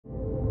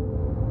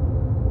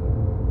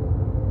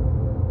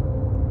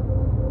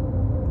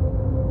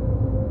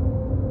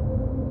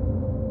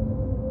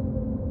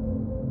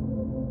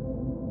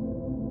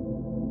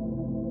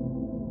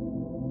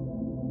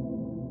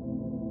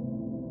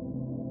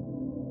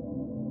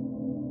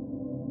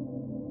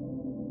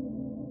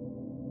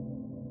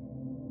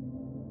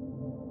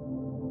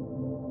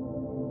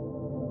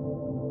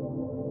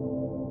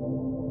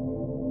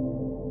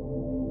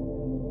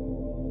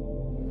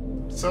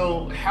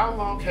how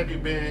long have you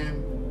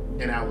been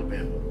in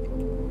Alabama?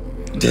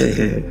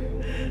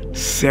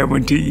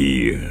 70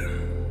 years.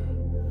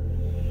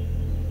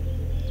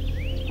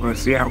 Well,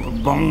 see, I was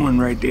born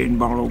right there in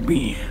Barlow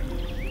Bend.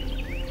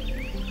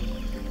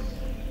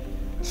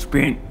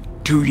 Spent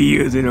 2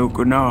 years in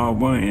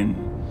Okinawa, and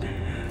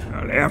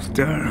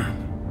after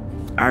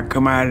I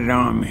come out of the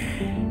Army,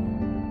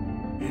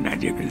 and I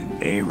just been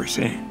there ever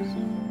since.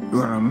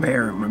 When I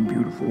married my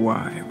beautiful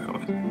wife.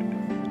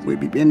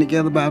 We've been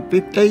together about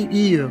 58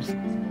 years.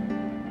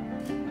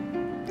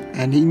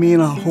 And he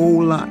meant a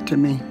whole lot to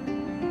me,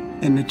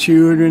 and the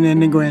children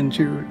and the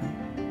grandchildren.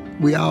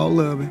 We all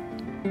love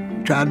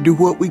him. Try to do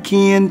what we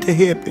can to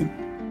help him.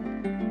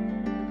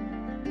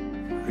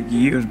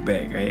 Years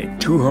back, I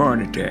had 2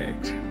 heart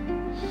attacks,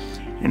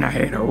 and I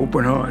had an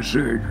open heart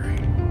surgery.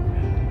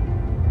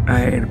 I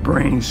had a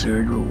brain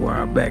surgery a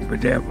while back,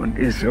 but that one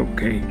is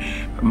okay.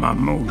 My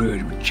motor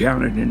is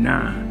challenging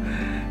now.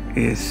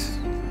 It's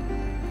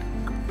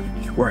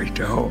twice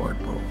the hard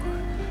part.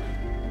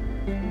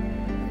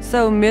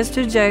 So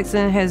Mr.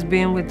 Jackson has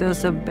been with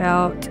us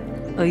about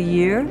a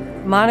year.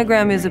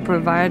 Monogram is a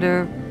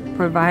provider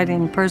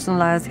providing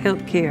personalized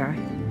health care.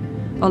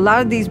 A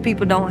lot of these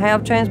people don't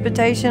have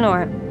transportation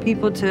or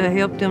people to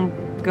help them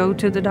go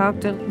to the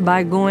doctor.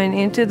 By going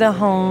into the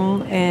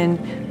home and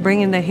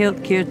bringing the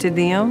health care to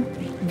them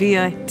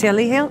via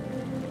telehealth,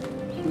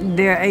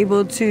 they're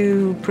able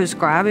to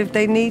prescribe if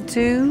they need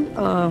to,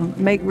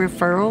 make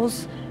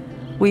referrals.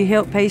 We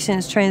help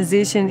patients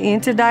transition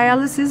into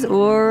dialysis,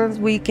 or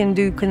we can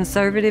do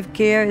conservative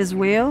care as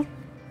well.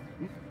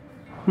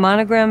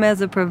 Monogram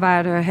as a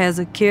provider has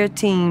a care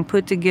team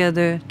put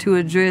together to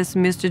address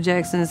Mr.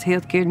 Jackson's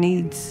healthcare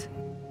needs.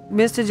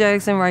 Mr.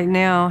 Jackson right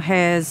now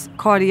has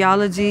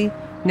cardiology,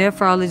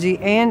 nephrology,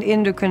 and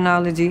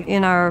endocrinology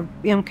in our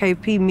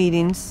MKP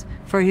meetings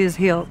for his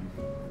health.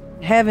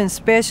 Having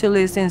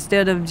specialists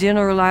instead of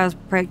generalized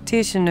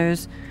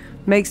practitioners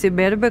makes it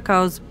better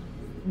because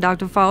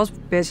Dr. Fall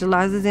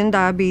specializes in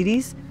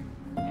diabetes,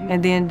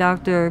 and then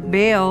Dr.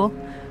 Bell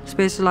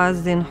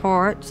specializes in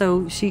heart,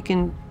 so she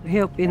can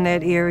help in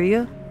that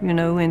area, you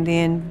know, and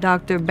then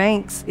Dr.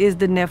 Banks is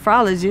the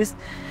nephrologist,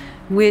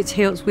 which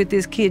helps with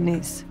his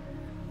kidneys.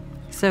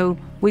 So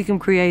we can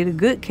create a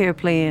good care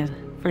plan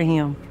for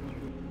him.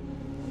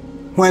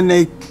 When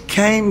they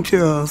came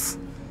to us,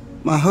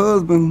 my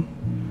husband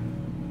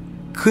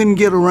couldn't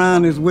get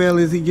around as well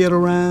as he get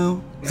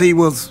around. He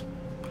was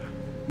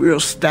real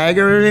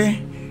staggered.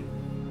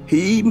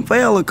 He even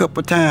fell a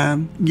couple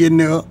times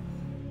getting up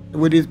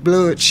with his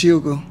blood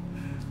sugar.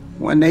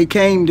 When they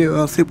came to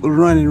us, it was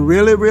running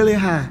really, really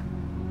high.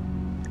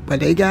 But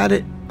they got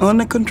it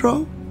under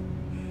control.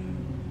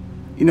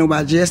 You know,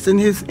 by adjusting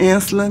his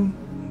insulin.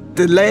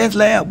 The last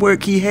lab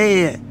work he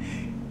had,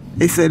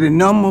 they said the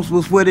numbers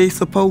was where they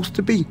supposed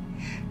to be.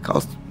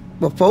 Because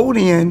before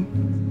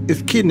then,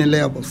 his kidney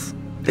levels,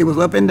 they was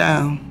up and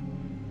down.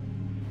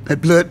 The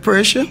blood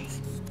pressure,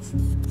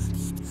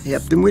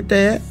 helped him with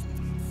that.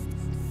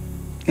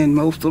 And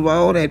most of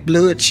all, that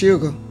blood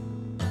sugar.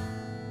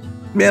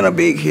 Been a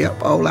big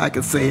help, all I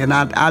can say, and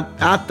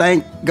I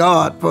thank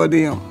God for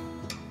them.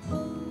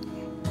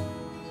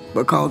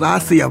 Because I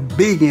see a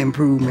big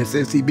improvement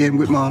since he been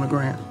with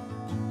Monogram.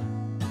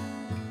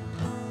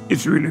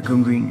 It's really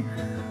convenient,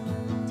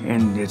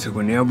 and it's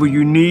whenever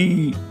you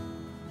need,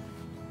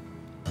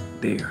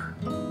 there.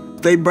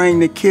 They bring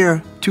the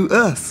care to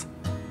us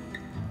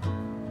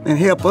and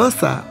help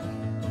us out.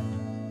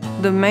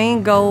 The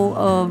main goal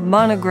of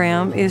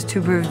Monogram is to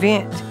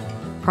prevent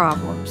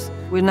problems.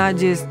 We're not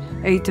just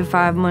 8 to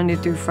 5 Monday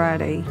through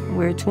Friday.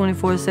 We're a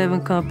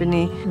 24/7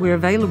 company. We're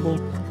available.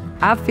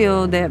 I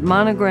feel that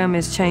Monogram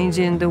is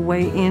changing the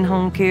way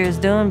in-home care is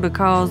done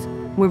because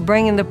we're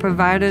bringing the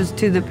providers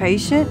to the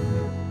patient,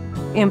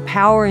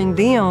 empowering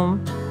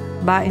them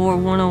by more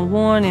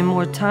one-on-one and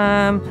more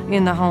time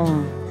in the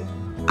home.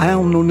 I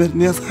don't know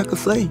nothing else I could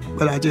say,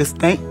 but I just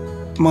thank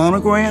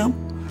Monogram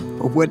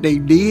for what they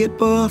did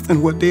for us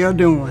and what they are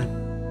doing.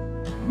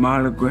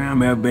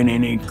 Monogram have been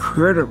an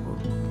incredible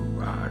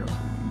provider,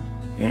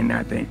 and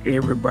I think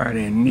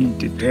everybody needs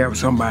to have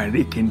somebody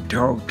they can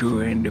talk to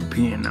and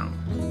depend on.